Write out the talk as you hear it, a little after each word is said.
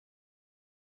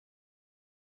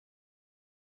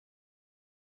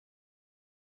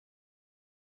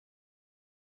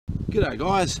G'day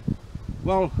guys.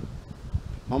 Well,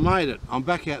 I made it. I'm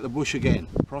back out the bush again,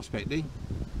 prospecting.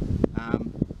 I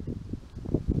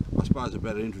suppose I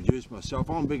better introduce myself.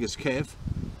 I'm Biggest Kev.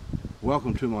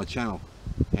 Welcome to my channel.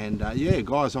 And yeah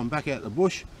guys, I'm back out the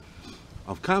bush.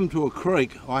 I've come to a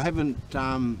creek. I haven't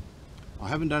done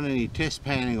any test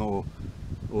panning or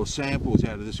samples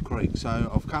out of this creek.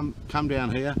 So I've come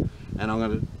down here and I'm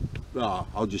going to,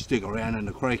 I'll just dig around in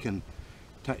the creek and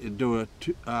take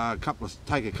a couple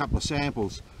of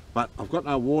samples, but I've got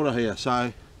no water here, so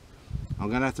I'm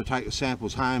going to have to take the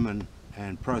samples home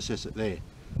and process it there.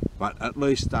 But at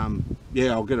least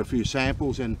yeah, I'll get a few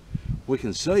samples and we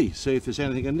can see if there's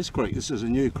anything in this creek. This is a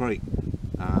new creek,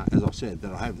 as I said,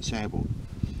 that I haven't sampled.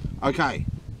 Okay,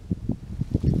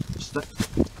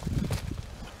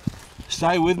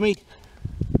 stay with me.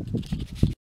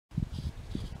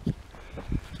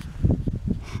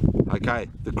 Okay,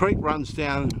 the creek runs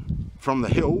down from the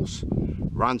hills,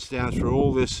 runs down through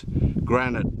all this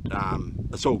granite,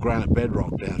 it's all granite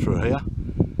bedrock down through here,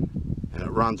 and it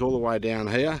runs all the way down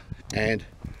here, and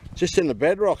just in the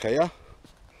bedrock here,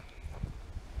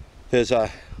 there's a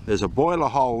boiler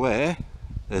hole there.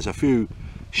 There's a few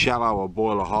shallower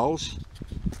boiler holes.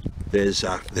 There's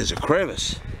a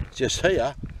crevice just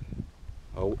here.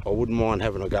 I wouldn't mind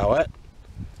having a go at.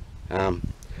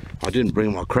 I didn't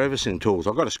bring my crevicing tools.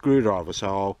 I've got a screwdriver, so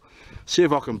I'll see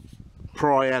if I can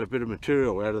pry out a bit of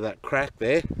material out of that crack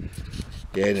there.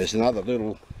 Yeah, there's another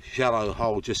little shallow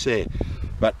hole just there.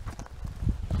 But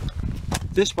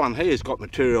this one here has got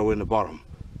material in the bottom.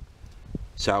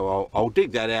 So I'll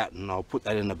dig that out and I'll put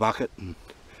that in the bucket.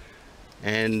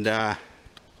 And I'll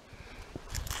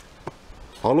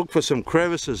look for some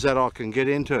crevices that I can get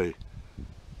into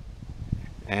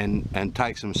and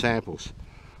take some samples.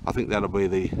 I think that'll be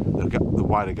the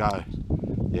way to go.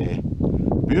 Yeah,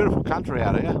 beautiful country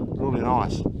out here, really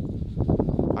nice.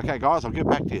 Okay guys, I'll get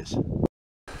back to you.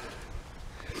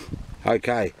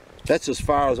 Okay, that's as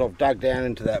far as I've dug down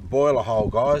into that boiler hole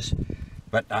guys,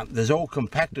 but there's all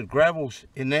compacted gravels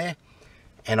in there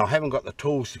and I haven't got the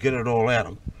tools to get it all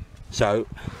out. So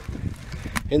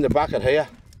in the bucket here,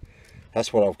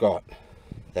 that's what I've got.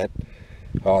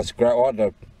 It's great. I had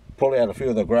to pull out a few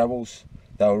of the gravels.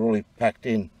 They were really packed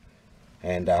in,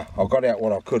 and I got out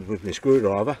what I could with my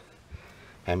screwdriver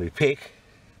and my pick,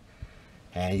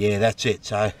 and yeah, that's it.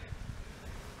 So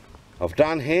I've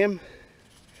done him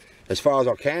as far as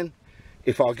I can.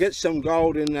 If I get some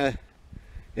gold in the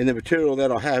material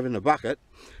that I have in the bucket,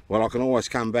 well, I can always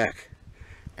come back,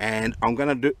 and I'm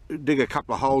going to dig a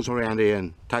couple of holes around here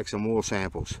and take some more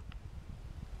samples.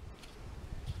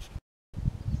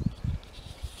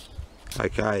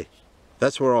 Okay,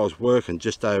 that's where I was working,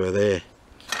 just over there,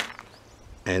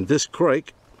 and this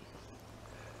creek,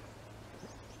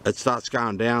 it starts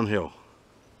going downhill.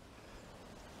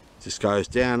 Just goes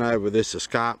down over this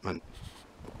escarpment.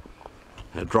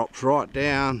 It drops right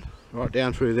down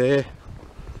through there,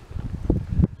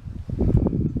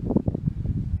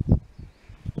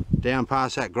 down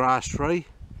past that grass tree,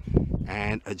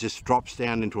 and it just drops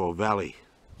down into a valley.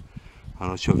 I'm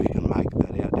not sure if you can make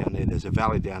that out down there. There's a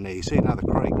valley down there. You see another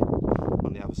creek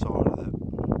on the other side of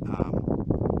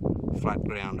the flat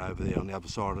ground over there on the other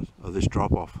side of this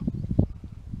drop off.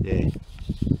 Yeah,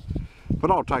 but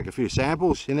I'll take a few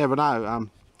samples. You never know,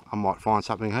 I might find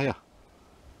something here.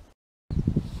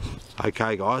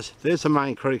 Okay guys, there's the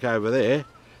main creek over there,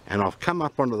 and I've come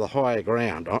up onto the higher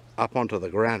ground, up onto the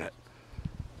granite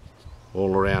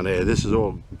all around there. This is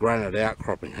all granite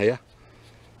outcropping here,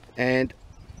 and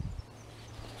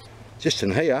just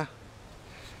in here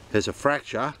there's a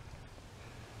fracture,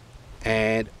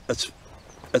 and it's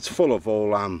full of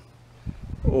all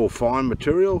fine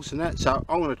materials and that. So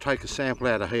I'm going to take a sample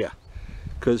out of here,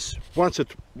 because once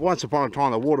upon a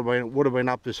time the water would have been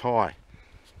up this high,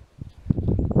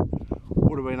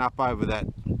 would have been up over that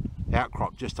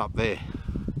outcrop just up there,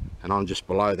 and I'm just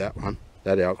below that one,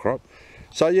 that outcrop.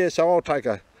 So yeah, so I'll take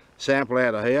a sample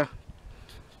out of here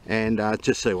and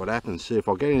just see what happens, see if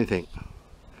I get anything.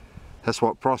 That's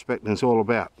what prospecting is all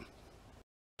about.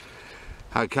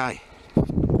 Okay,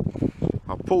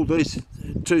 I've pulled these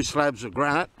two slabs of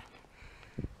granite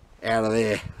out of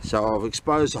there, so I've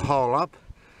exposed the hole up.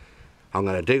 I'm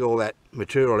going to dig all that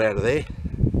material out of there.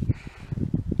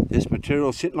 This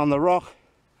material sitting on the rock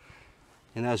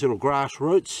and those little grass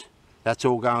roots, that's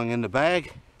all going in the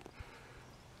bag,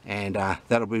 and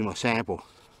that'll be my sample.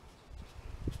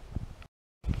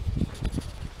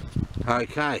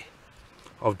 Okay,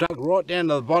 I've dug right down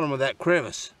to the bottom of that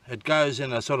crevice. It goes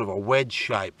in a sort of a wedge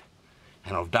shape,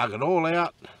 and I've dug it all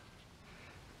out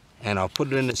and I've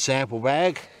put it in the sample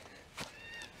bag,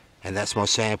 and that's my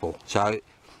sample. So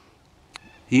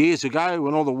years ago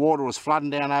when all the water was flooding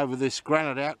down over this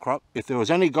granite outcrop, if there was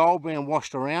any gold being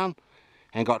washed around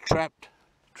and got trapped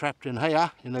in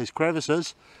here, in these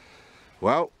crevices,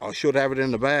 well, I should have it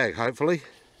in the bag, hopefully.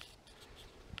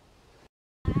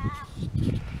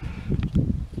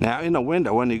 Now in the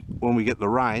winter, when we get the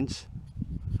rains,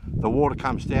 the water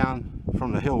comes down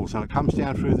from the hills and it comes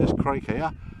down through this creek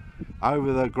here,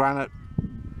 over the granite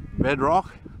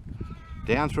bedrock,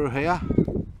 down through here,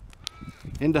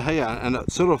 into here, and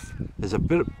it sort of, there's a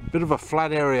bit of a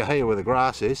flat area here where the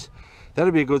grass is.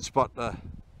 That'd be a good spot to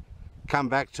come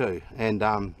back to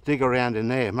and dig around in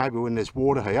there, maybe when there's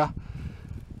water here.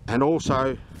 And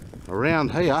also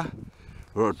around here,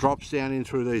 where it drops down in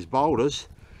through these boulders,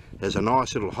 there's a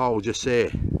nice little hole just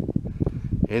there.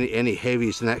 Any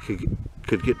heavies and that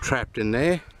could get trapped in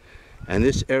there. And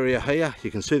this area here,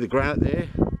 you can see the granite there,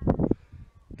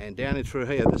 and down in through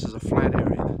here, this is a flat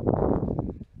area.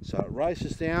 So it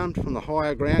races down from the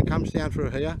higher ground, comes down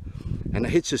through here, and it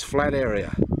hits this flat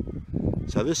area.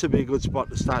 So this would be a good spot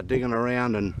to start digging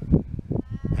around and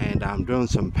doing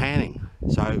some panning.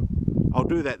 So I'll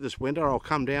do that this winter. I'll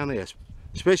come down here,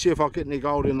 especially if I get any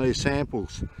gold in these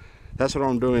samples. That's what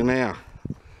I'm doing now.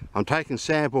 I'm taking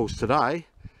samples today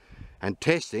and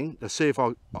testing to see if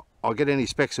I get any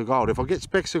specks of gold. If I get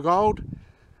specks of gold,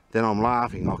 then I'm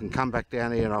laughing. I can come back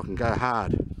down here and I can go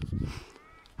hard.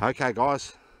 Okay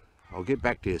guys, I'll get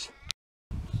back to you.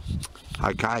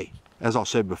 Okay, as I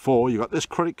said before, you've got this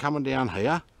creek coming down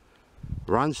here,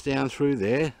 runs down through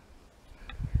there.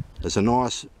 There's a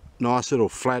nice little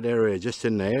flat area just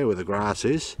in there where the grass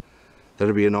is.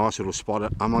 That'll be a nice little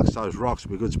spot amongst those rocks.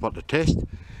 It'll be a good spot to test.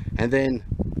 And then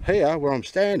here where I'm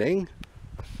standing,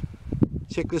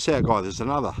 check this out guys, there's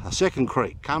a second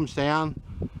creek, comes down,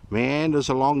 meanders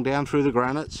along down through the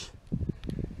granites,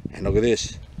 and look at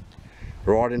this,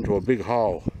 right into a big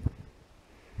hole.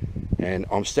 And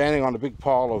I'm standing on a big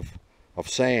pile of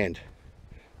sand,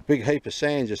 a big heap of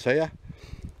sand just here.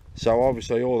 So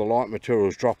obviously all the light material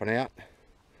is dropping out,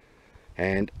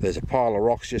 and there's a pile of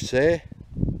rocks just there.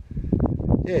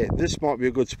 Yeah, this might be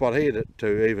a good spot here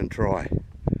to even try,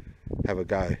 have a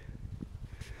go.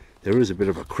 There is a bit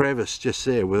of a crevice just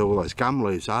there where all those gum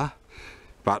leaves are,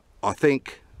 but I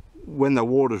think when the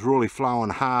water's really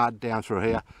flowing hard down through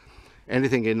here,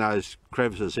 anything in those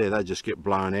crevices there, they just get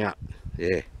blown out.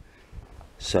 Yeah,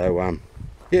 so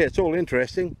yeah, it's all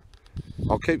interesting.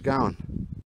 I'll keep going.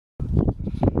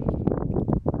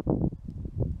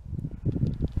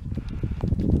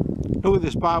 Look at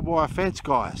this barbed wire fence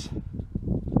guys.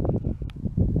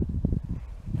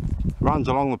 Runs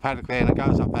along the paddock there and it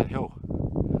goes up that hill.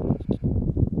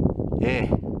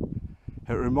 Yeah,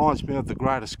 it reminds me of The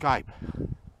Great Escape.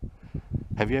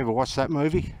 Have you ever watched that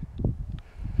movie?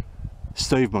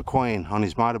 Steve McQueen on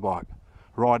his motorbike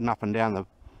riding up and down the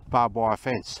barbed wire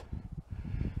fence,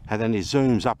 and then he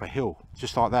zooms up a hill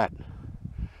just like that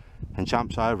and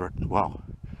jumps over it. Well,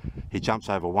 he jumps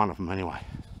over one of them anyway.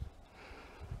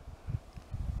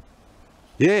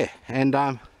 Yeah,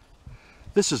 and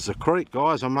this is the creek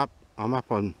guys. I'm up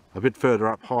on a bit further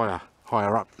up,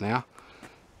 higher up now,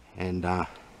 and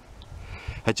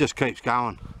it just keeps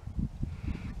going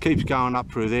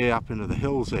up through there, up into the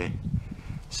hills there.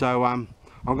 So I'm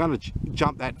going to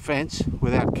jump that fence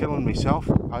without killing myself,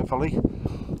 hopefully,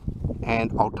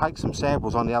 and I'll take some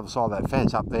samples on the other side of that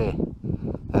fence up there.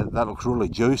 That looks really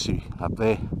juicy up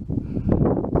there.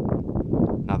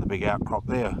 Another big outcrop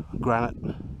there,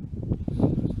 granite.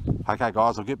 Okay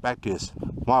guys, I'll get back to you.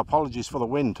 My apologies for the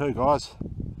wind too guys,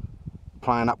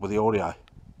 playing up with the audio.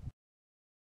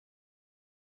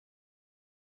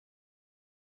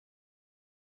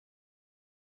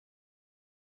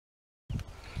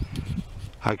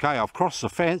 Okay, I've crossed the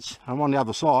fence, I'm on the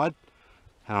other side,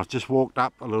 and I've just walked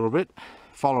up a little bit,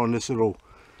 following this little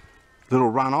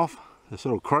runoff, this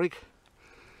little creek.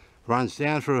 Runs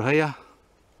down through here,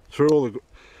 through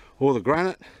all the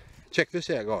granite. Check this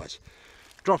out guys.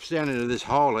 Drops down into this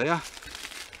hole here,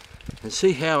 and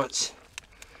see how it's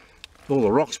all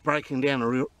the rocks breaking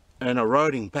down and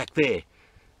eroding back there.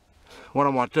 What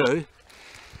I might do,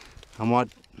 I might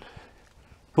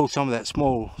pull some of that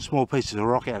small pieces of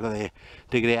rock out of there,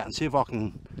 dig it out and see if I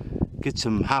can get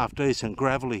some half decent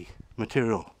gravelly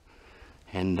material,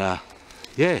 and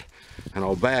yeah, and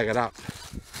I'll bag it up.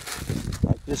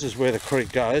 This is where the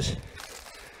creek goes,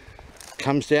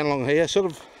 comes down along here, sort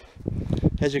of,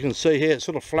 as you can see here, it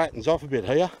sort of flattens off a bit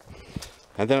here,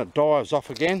 and then it dives off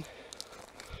again.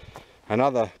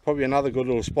 Probably another good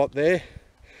little spot there.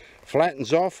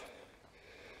 Flattens off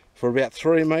for about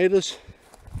 3 meters,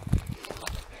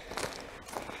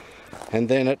 and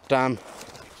then it the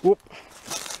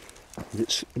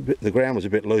ground was a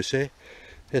bit loose there,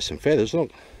 There's some feathers,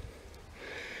 look.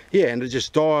 Yeah, and it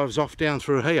just dives off down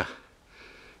through here.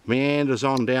 Meanders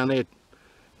on down there.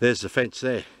 There's the fence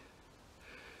there.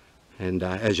 And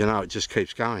as you know, it just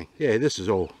keeps going. Yeah, this is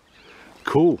all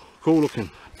cool.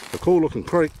 A cool looking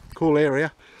creek, cool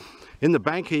area. In the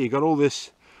bank here, you got all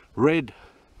this red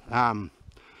iron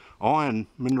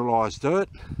mineralised dirt.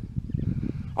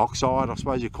 Oxide, I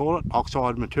suppose you call it.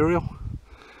 Oxide material.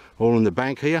 All in the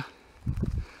bank here.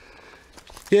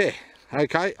 Yeah,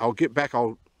 okay, I'll get back.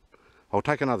 I'll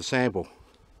take another sample.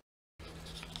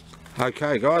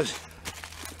 Okay guys,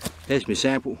 there's my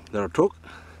sample that I took,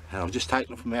 and I've just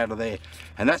taken it from out of there,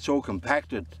 and that's all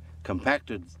compacted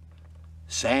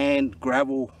sand,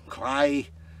 gravel, clay,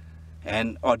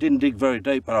 and I didn't dig very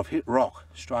deep, but I've hit rock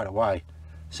straight away.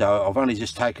 So I've only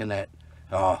just taken that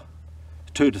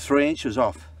 2 to 3 inches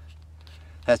off.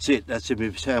 That's it, that's in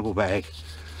my sample bag.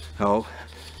 Oh,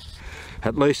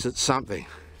 at least it's something.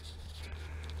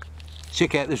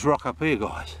 Check out this rock up here,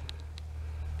 guys.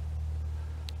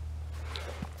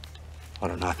 I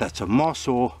don't know if that's a moss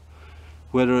or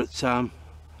whether it's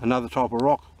another type of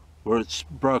rock where it's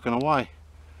broken away.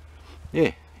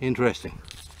 Yeah, interesting.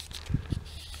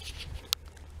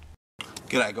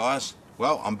 G'day guys.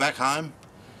 Well, I'm back home.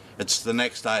 It's the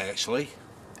next day actually,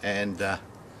 and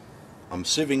I'm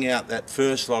sieving out that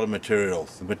first lot of material,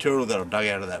 the material that I dug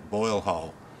out of that boil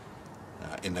hole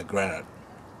in the granite.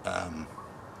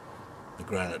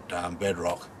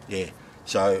 Bedrock. Yeah,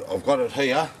 so I've got it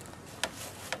here.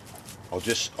 I'll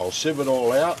sieve it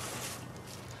all out,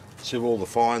 sieve all the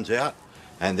fines out,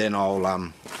 and then we'll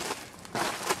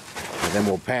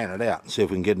pan it out and see if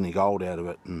we can get any gold out of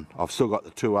it. And I've still got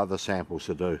the 2 other samples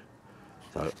to do,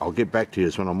 so I'll get back to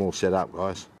you when I'm all set up,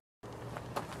 guys.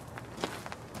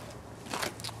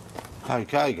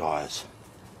 Okay guys,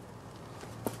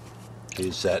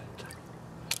 here's that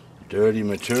dirty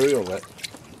material that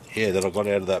I got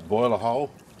out of that boiler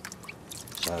hole.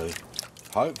 So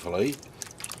hopefully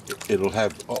it'll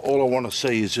have, all I want to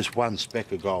see is just 1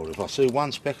 speck of gold. If I see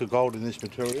 1 speck of gold in this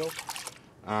material,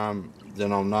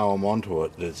 then I'll know I'm onto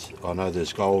it. I know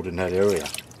there's gold in that area.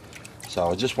 So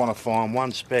I just want to find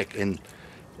 1 speck in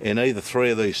either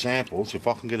 3 of these samples. If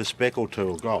I can get a speck or 2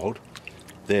 of gold,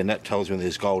 then that tells me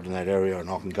there's gold in that area, and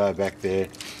I can go back there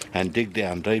and dig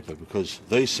down deeper, because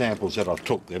these samples that I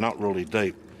took, they're not really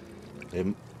deep.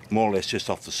 They're more or less just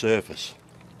off the surface.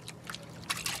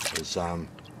 There's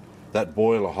that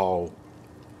boiler hole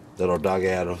that I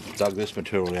dug this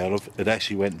material out of, it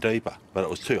actually went deeper, but it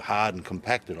was too hard and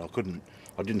compacted. I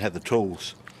didn't have the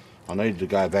tools. I needed to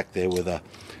go back there with a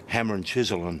hammer and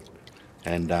chisel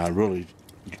and really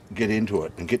get into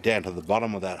it and get down to the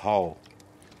bottom of that hole.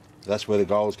 That's where the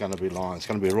gold's going to be lying. It's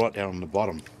going to be right down on the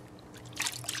bottom.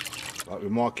 But we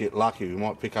might get lucky. We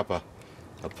might pick up a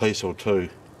piece or 2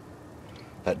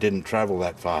 that didn't travel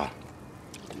that far.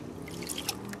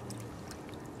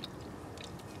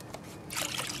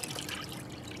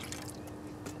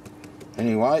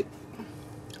 Anyway,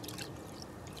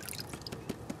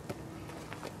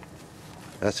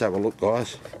 let's have a look,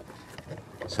 guys.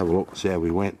 Let's have a look, see how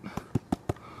we went.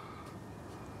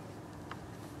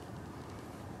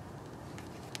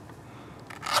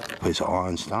 Piece of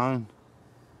ironstone.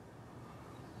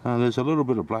 There's a little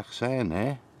bit of black sand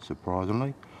there,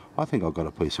 surprisingly. I think I've got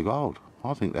a piece of gold.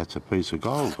 I think that's a piece of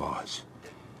gold, guys.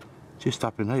 Just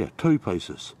up in here, 2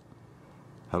 pieces.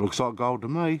 That looks like gold to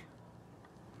me.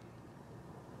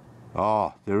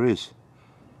 Oh, there is.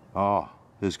 Oh,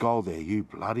 there's gold there, you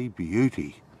bloody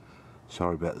beauty.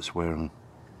 Sorry about the swearing.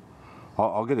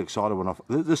 I'll get excited when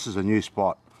this is a new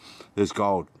spot. There's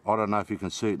gold. I don't know if you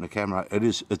can see it in the camera.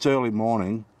 It's early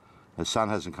morning. The sun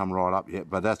hasn't come right up yet,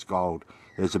 but that's gold.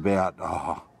 There's about,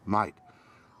 oh, mate,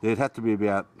 there'd have to be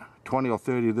about 20 or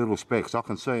 30 little specks. I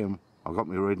can see them. I've got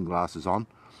my reading glasses on,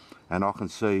 and I can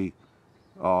see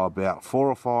about 4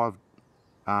 or 5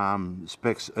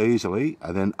 specks easily,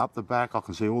 and then up the back I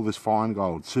can see all this fine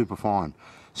gold, super fine.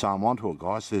 So I'm onto it,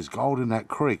 guys. There's gold in that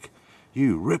creek,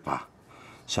 you ripper.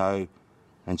 So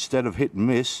instead of hit and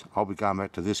miss, I'll be going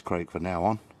back to this creek from now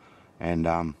on, and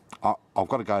I've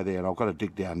got to go there and I've got to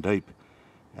dig down deep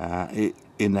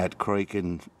in that creek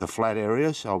in the flat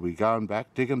areas. I'll be going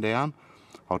back, digging down.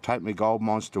 I'll take my gold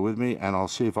monster with me, and I'll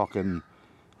see if I can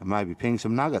maybe ping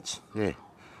some nuggets. Yeah.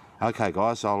 Okay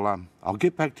guys, I'll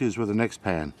get back to you with the next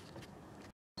pan.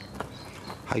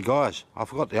 Hey guys, I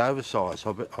forgot the oversize.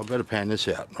 I better pan this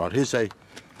out. Right,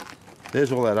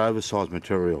 there's all that oversized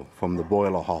material from the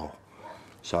boiler hole.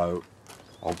 So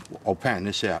I'll pan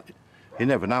this out. You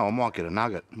never know, I might get a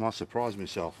nugget. I might surprise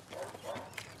myself.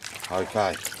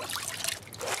 Okay.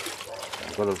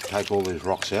 I've got to take all these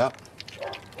rocks out.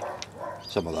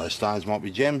 Some of those stones might be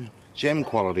gem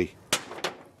quality.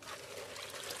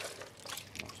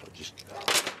 So just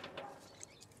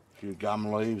a few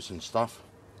gum leaves and stuff.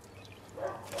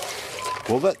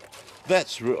 Well,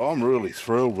 I'm really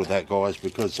thrilled with that, guys,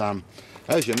 because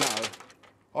as you know,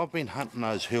 I've been hunting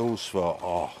those hills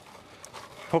for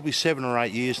probably 7 or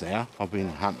 8 years now. I've been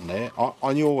hunting there. I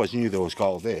always knew there was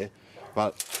gold there,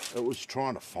 but it was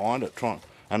trying to find it,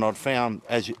 and I'd found,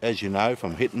 as you know,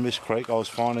 from hitting this creek, I was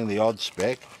finding the odd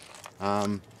speck.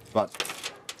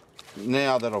 But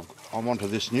now that I'm onto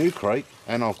this new creek,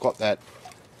 and I've got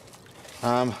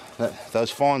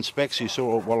those fine specks you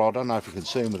saw. Well, I don't know if you can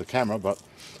see them with the camera, but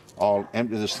I'll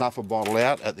empty the snuffer bottle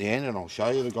out at the end, and I'll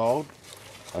show you the gold,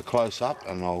 a close up,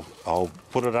 and I'll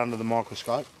put it under the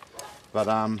microscope. But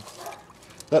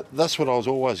that's what I was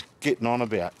always getting on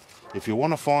about. If you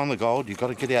want to find the gold, you've got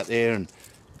to get out there and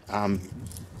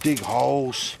dig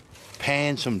holes,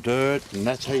 pan some dirt, and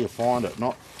that's how you find it.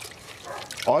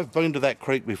 I've been to that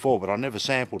creek before, but I never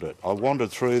sampled it. I wandered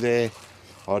through there,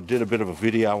 I did a bit of a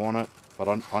video on it, but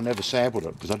I never sampled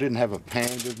it because I didn't have a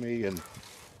pan with me, and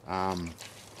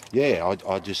yeah, I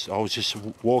was just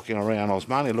walking around. I was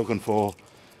mainly looking for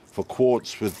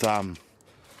quartz with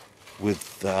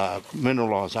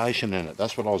mineralisation in it.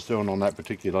 That's what I was doing on that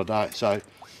particular day. So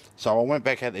I went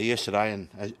back out there yesterday, and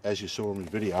as you saw in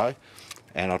the video,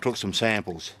 and I took some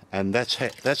samples, and that's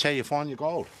how you find your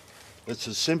gold. It's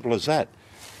as simple as that.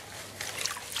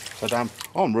 But I'm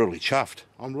really chuffed.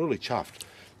 I'm really chuffed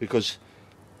because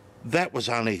that was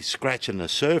only scratching the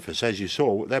surface. As you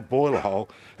saw, that boiler hole,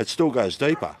 it still goes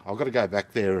deeper. I've got to go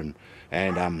back there and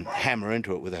hammer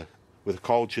into it with a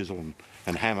cold chisel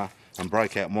and hammer and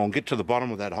break out more and get to the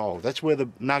bottom of that hole. That's where the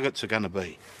nuggets are going to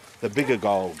be. The bigger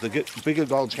gold. The bigger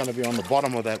gold's going to be on the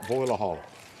bottom of that boiler hole.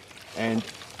 And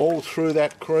all through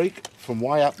that creek, from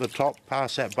way up the top,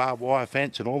 past that barbed wire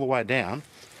fence and all the way down,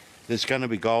 there's going to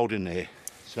be gold in there.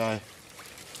 So,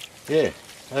 yeah,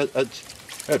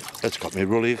 it's got me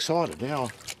really excited. Now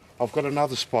I've got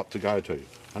another spot to go to,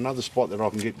 another spot that I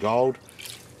can get gold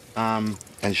and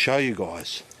show you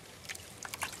guys.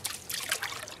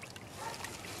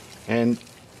 And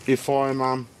if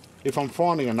I'm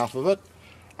finding enough of it,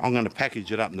 I'm going to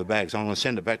package it up in the bags. I'm going to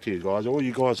send it back to you guys. All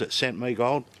you guys that sent me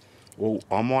gold, well,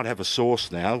 I might have a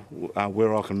source now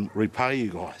where I can repay you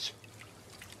guys.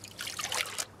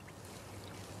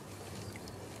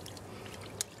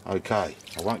 Okay,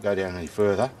 I won't go down any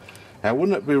further. Now,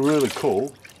 wouldn't it be really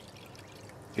cool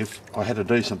if I had a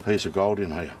decent piece of gold in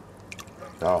here?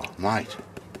 Oh, mate,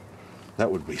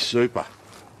 that would be super.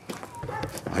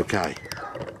 Okay.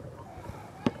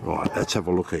 Right, let's have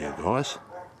a look here, guys.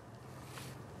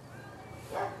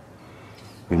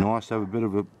 Be nice to have a bit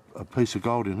of a piece of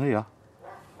gold in here.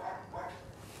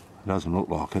 Doesn't look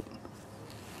like it.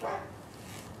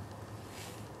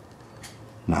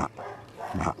 No,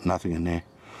 nothing in there.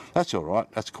 That's all right,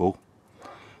 that's cool.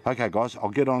 Okay, guys, I'll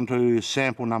get on to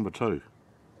sample number 2.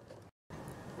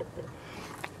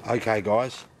 Okay,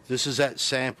 guys, this is that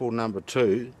sample number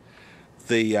 2.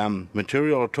 The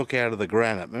material I took out of the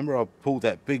granite. Remember, I pulled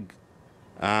that big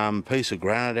piece of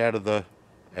granite out of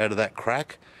that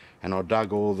crack, and I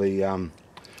dug all the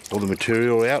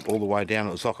material out all the way down.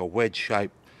 It was like a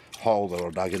wedge-shaped hole that I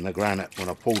dug in the granite when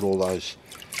I pulled all those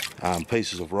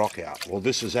pieces of rock out. Well,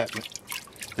 this is that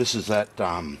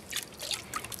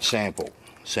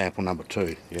sample number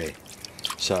 2. Yeah.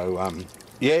 So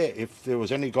yeah, if there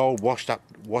was any gold washed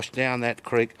down that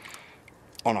creek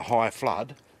on a high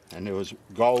flood, and there was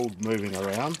gold moving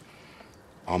around,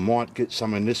 I might get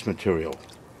some in this material.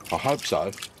 I hope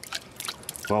so.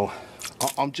 Well,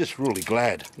 I'm just really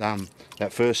glad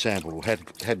that first sample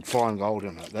had fine gold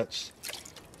in it.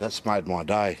 That's made my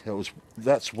day.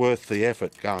 That's worth the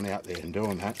effort, going out there and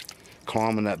doing that,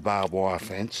 climbing that barbed wire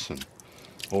fence and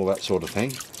all that sort of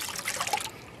thing.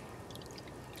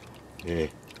 Yeah.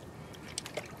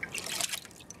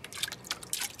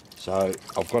 So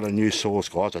I've got a new source,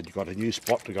 guys. I've got a new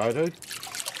spot to go to.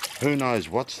 Who knows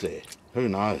what's there? Who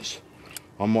knows?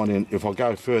 I might, if I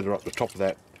go further up the top of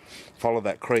that, follow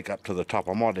that creek up to the top,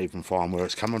 I might even find where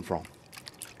it's coming from.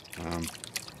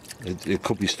 It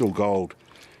could be still gold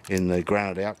in the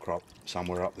granite outcrop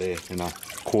somewhere up there in a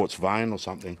quartz vein or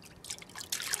something.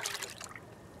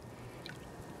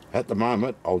 At the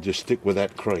moment, I'll just stick with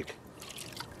that creek.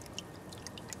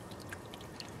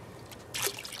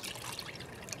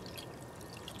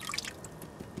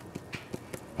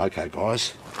 Okay,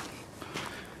 guys,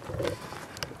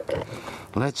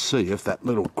 let's see if that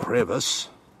little crevice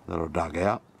that I dug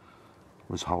out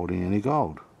was holding any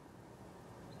gold.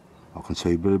 I can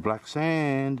see a bit of black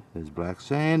sand. There's black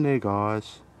sand there,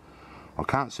 guys. I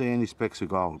can't see any specks of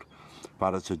gold,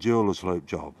 but it's a jeweler's loop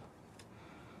job.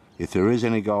 If there is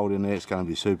any gold in there, it's going to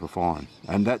be super fine.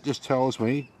 And that just tells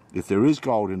me, if there is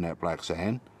gold in that black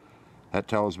sand, that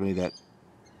tells me that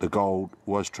the gold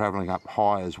was travelling up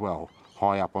high as well,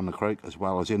 high up on the creek as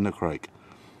well as in the creek.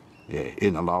 Yeah,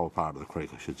 in the lower part of the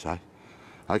creek, I should say.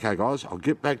 Okay guys, I'll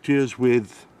get back to you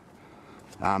with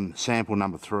sample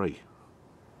number 3.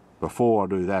 Before I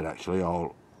do that, actually,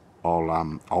 I'll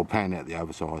pan out the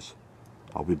oversize.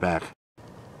 I'll be back.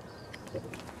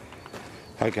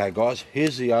 Okay guys,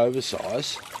 here's the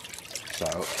oversize. So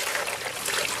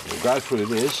we'll go through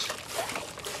this.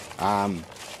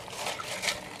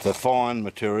 The fine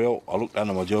material, I looked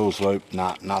under my jeweler's loop,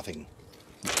 nothing.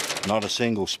 Not a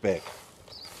single speck.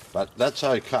 But that's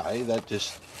okay, that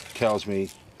just tells me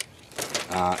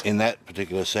in that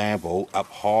particular sample, up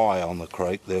high on the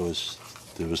creek, there was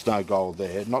no gold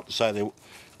there. Not to say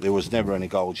there was never any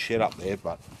gold shed up there,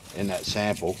 but in that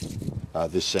sample,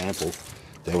 this sample,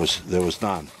 there was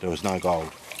none. There was no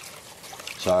gold.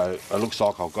 So it looks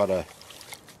like I've got to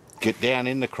get down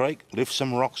in the creek, lift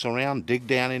some rocks around, dig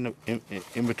down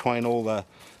in between all the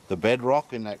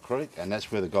bedrock in that creek, and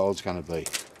that's where the gold's going to be.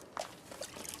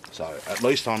 So at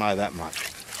least I know that much.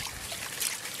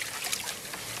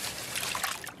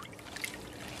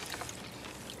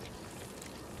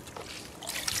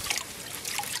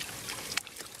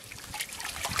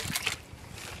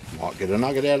 Might get a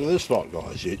nugget out of this lot,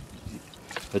 guys.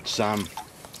 It's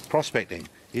prospecting.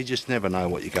 You just never know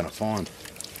what you're going to find.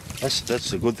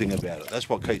 That's the good thing about it. That's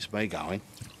what keeps me going.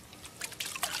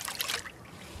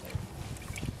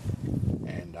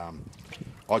 And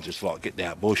I just like getting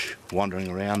out bush, wandering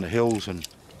around the hills, and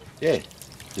yeah,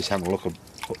 just having a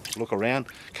look around,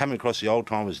 coming across the old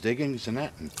timers diggings and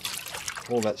that, and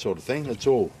all that sort of thing. It's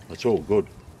all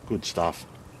good stuff.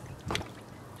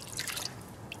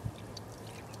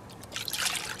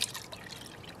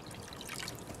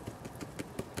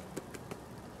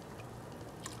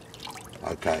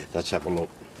 Okay, let's have a look.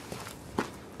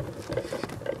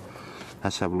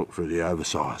 Let's have a look through the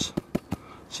oversize.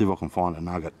 See if I can find a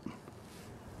nugget.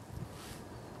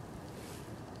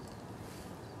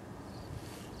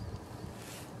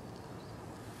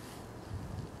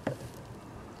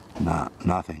 Nah,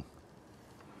 nothing.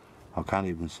 I can't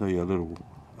even see a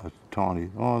tiny.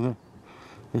 Oh,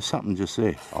 there's something just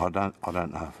there. I don't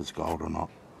know if it's gold or not.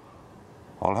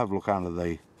 I'll have a look under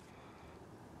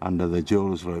the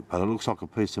jeweler's loop, but it looks like a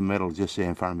piece of metal just there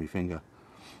in front of my finger.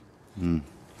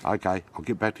 Okay, I'll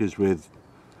get back to you with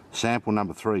sample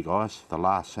number 3, guys, the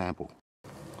last sample.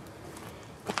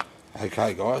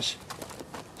 Okay guys,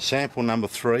 sample number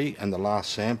 3 and the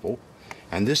last sample,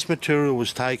 and this material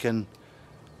was taken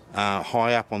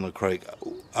high up on the creek,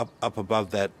 up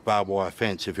above that barbed wire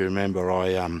fence. If you remember,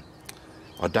 I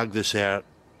dug this out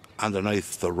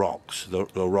underneath the rocks,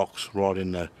 the rocks right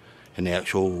in the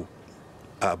actual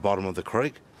bottom of the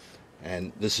creek,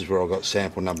 and this is where I got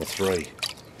sample number 3.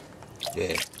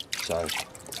 Yeah, so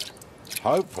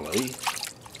hopefully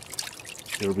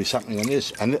there'll be something in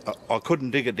this. And I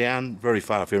couldn't dig it down very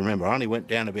far, if you remember. I only went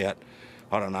down about,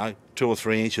 I don't know, 2 or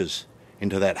 3 inches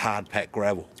into that hard packed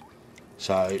gravel.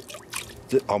 So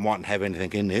I mightn't have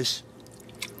anything in this,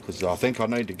 because I think I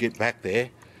need to get back there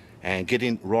and get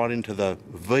in right into the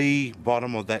V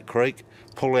bottom of that creek,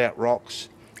 pull out rocks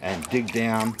and dig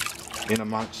down in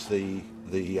amongst the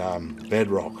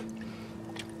bedrock.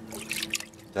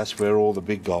 That's where all the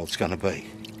big gold's going to be,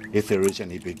 if there is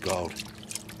any big gold.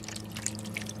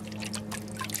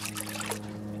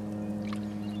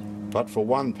 But for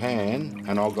one pan,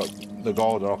 and I've got the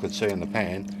gold that I could see in the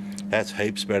pan, that's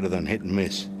heaps better than hit and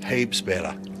miss. Heaps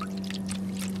better.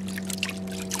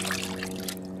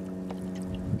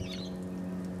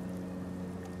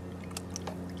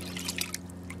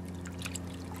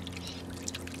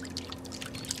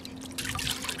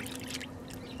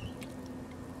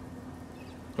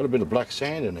 Got a bit of black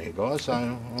sand in there, guys,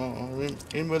 so we're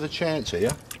in with a chance here.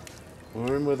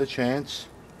 We're in with a chance.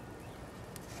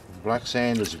 Black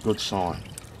sand is a good sign.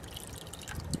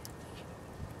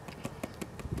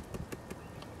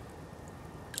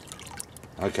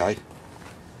 Okay.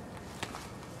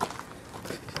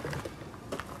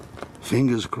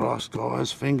 Fingers crossed,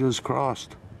 guys, fingers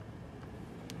crossed.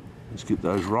 Let's get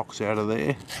those rocks out of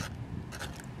there.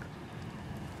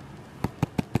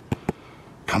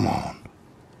 Come on.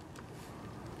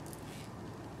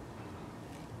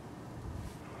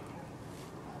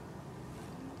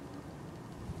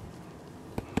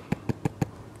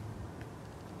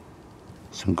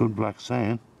 Some good black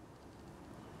sand.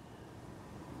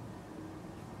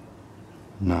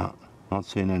 No, not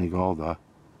seeing any gold though.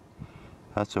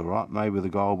 That's alright, maybe the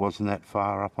gold wasn't that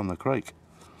far up on the creek.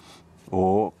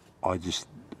 Or I just,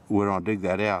 when I dug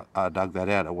that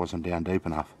out, it wasn't down deep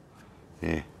enough.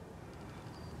 Yeah.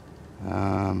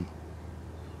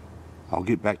 I'll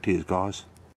get back to you guys.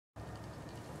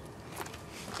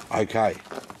 Okay,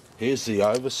 here's the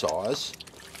oversize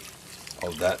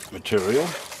of that material,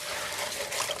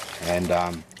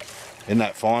 and in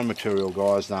that fine material,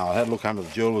 guys, no, I had a look under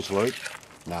the jeweler's loop.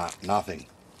 Nah, nothing,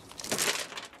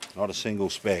 not a single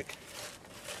speck.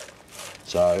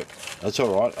 So that's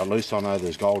all right, at least I know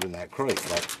there's gold in that creek.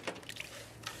 But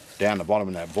down the bottom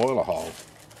in that boiler hole,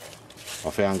 I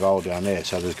found gold down there,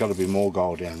 so there's got to be more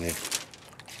gold down there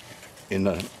in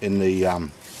the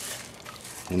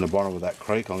bottom of that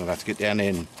creek. I'm gonna have to get down there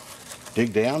and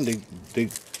dig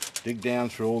down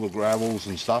through all the gravels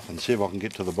and stuff, and see if I can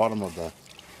get to the bottom of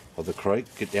the creek,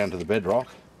 get down to the bedrock,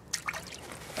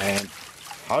 and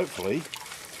hopefully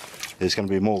there's going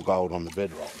to be more gold on the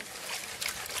bedrock.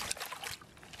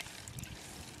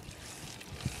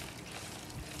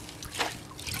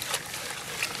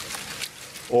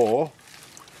 Or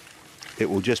it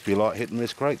will just be like hitting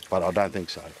this creek, but I don't think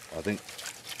so. I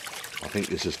think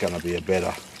this is going to be a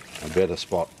better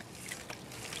spot.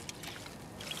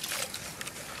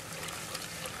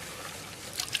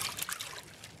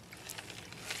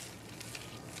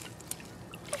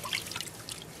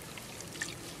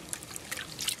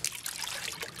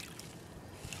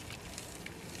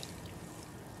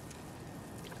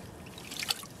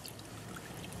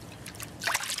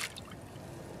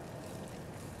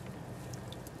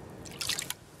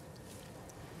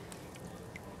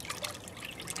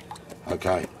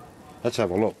 Okay, let's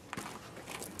have a look.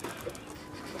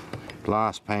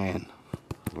 Last pan,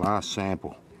 last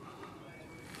sample.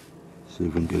 See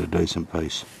if we can get a decent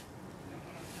piece.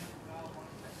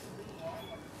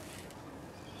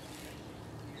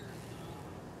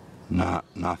 Nah,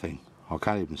 nothing. I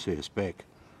can't even see a speck.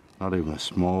 Not even a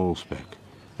small speck.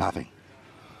 Nothing.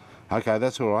 Okay,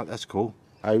 that's all right. That's cool.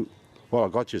 Hey, well, I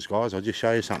got you guys. I'll just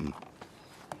show you something.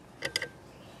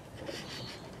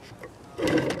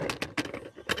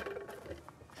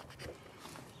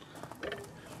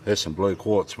 There's some blue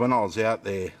quartz. When I was out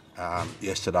there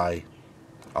yesterday,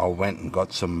 I went and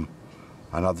got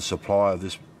another supply of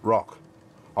this rock.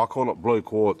 I call it blue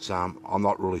quartz. I'm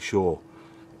not really sure.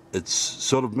 It's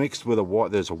sort of mixed with a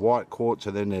white. There's a white quartz,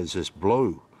 and then there's this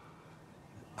blue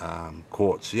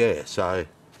quartz. Yeah. So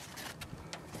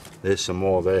there's some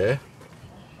more there.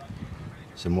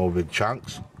 Some more big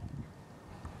chunks.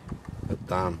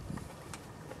 But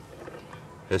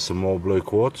there's some more blue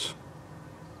quartz.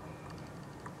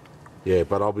 Yeah,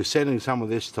 but I'll be sending some of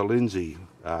this to Lindsay.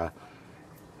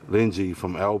 Lindsay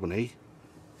from Albany.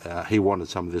 He wanted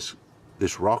some of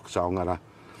this rock, so I'm gonna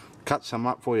cut some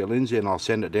up for you, Lindsay, and I'll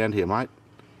send it down to you, mate.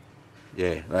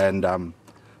 Yeah, and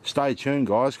stay tuned,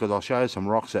 guys, because I'll show you some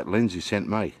rocks that Lindsay sent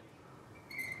me.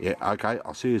 Yeah, okay,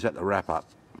 I'll see you at the wrap up.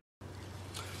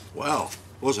 Well,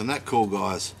 wasn't that cool,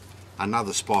 guys?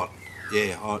 Another spot.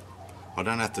 Yeah, I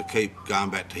don't have to keep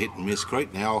going back to Hit and Miss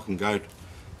Creek now. I can go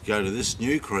to this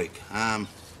new creek. I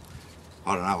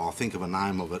don't know, I'll think of a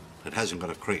name of it. It hasn't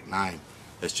got a creek name.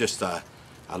 It's just a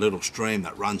little stream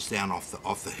that runs down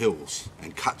off the hills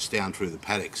and cuts down through the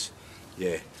paddocks.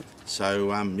 Yeah,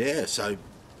 so yeah, so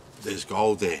there's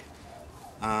gold there.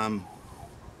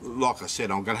 Like I said,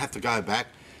 I'm gonna have to go back,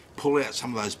 pull out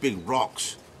some of those big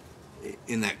rocks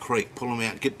in that creek, pull them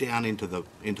out, get down into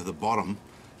the bottom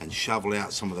and shovel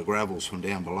out some of the gravels from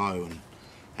down below,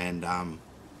 and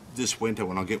this winter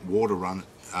when I get water in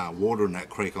that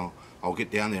creek, I'll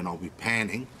get down there and I'll be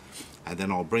panning, and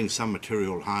then I'll bring some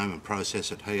material home and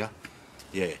process it here.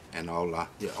 Yeah, and I'll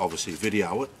yeah, obviously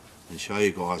video it and show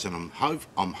you guys, and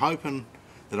I'm hoping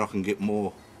that I can get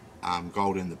more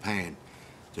gold in the pan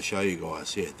to show you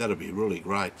guys. Yeah, that'll be really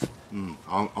great.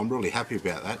 I'm really happy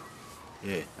about that.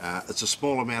 Yeah, it's a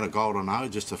small amount of gold, I know,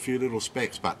 just a few little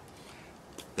specks, but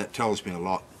that tells me a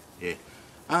lot. Yeah.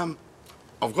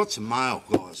 I've got some mail,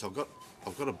 guys. I've got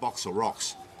a box of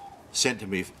rocks sent to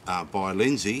me by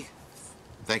Lindsay.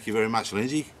 Thank you very much,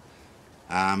 Lindsay.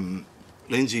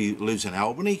 Lindsay lives in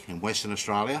Albany in Western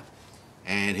Australia,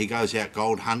 and he goes out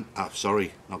gold hunt.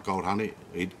 Sorry, not gold hunting.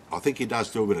 I think he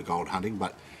does do a bit of gold hunting,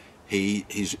 but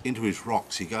he's into his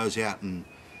rocks. He goes out and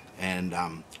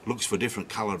looks for different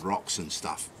coloured rocks and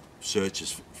stuff.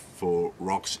 Searches for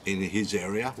rocks in his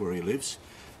area where he lives.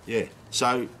 Yeah,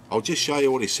 so I'll just show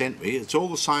you what he sent me. It's all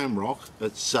the same rock.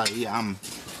 It's a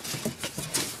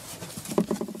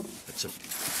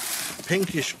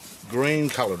pinkish green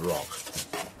coloured rock.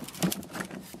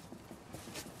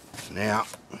 Now,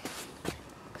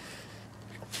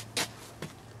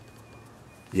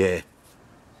 yeah,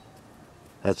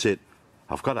 that's it.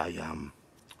 I've got a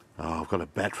Oh, I've got a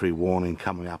battery warning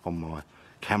coming up on my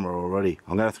camera already. I'm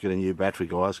going to have to get a new battery,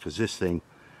 guys, because this thing,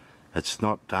 it's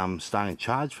not staying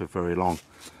charged for very long.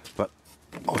 But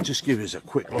I'll just give you a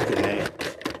quick look in there,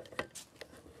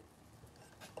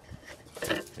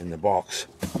 in the box.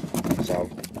 So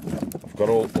I've got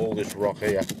all this rock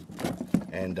here,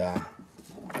 and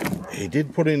he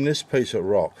did put in this piece of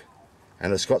rock,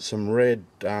 and it's got some red,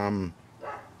 oh,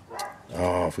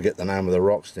 I forget the name of the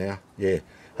rocks now. Yeah,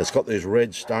 it's got these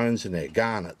red stones in there,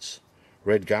 garnets,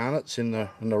 red garnets in the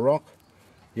rock.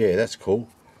 Yeah, that's cool.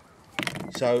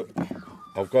 So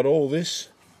I've got all this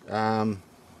unikite,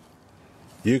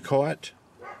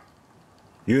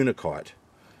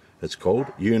 it's called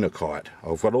unikite.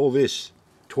 I've got all this,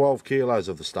 12 kilos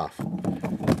of the stuff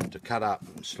to cut up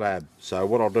and slab. So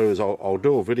what I'll do is I'll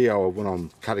do a video of when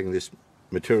I'm cutting this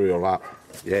material up.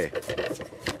 Yeah.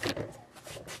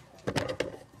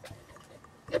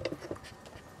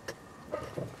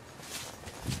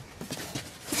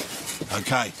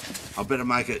 Okay, I better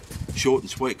make it short and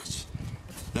sweet because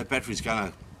that battery's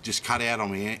going to just cut out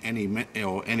on me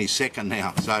any second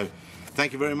now. So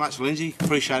thank you very much, Lindsay.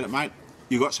 Appreciate it, mate.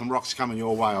 You got some rocks coming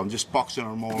your way. I'm just boxing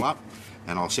them all up,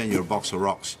 and I'll send you a box of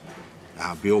rocks.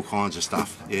 Be all kinds of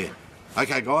stuff. Yeah.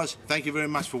 Okay, guys. Thank you very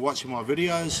much for watching my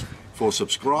videos, for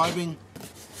subscribing.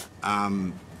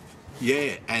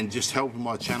 Yeah, and just helping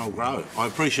my channel grow. I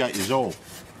appreciate you all.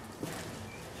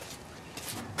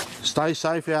 Stay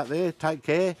safe out there. Take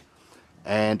care.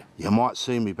 And you might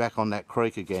see me back on that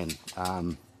creek again.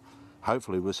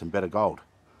 Hopefully with some better gold.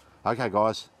 Okay,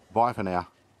 guys. Bye for now.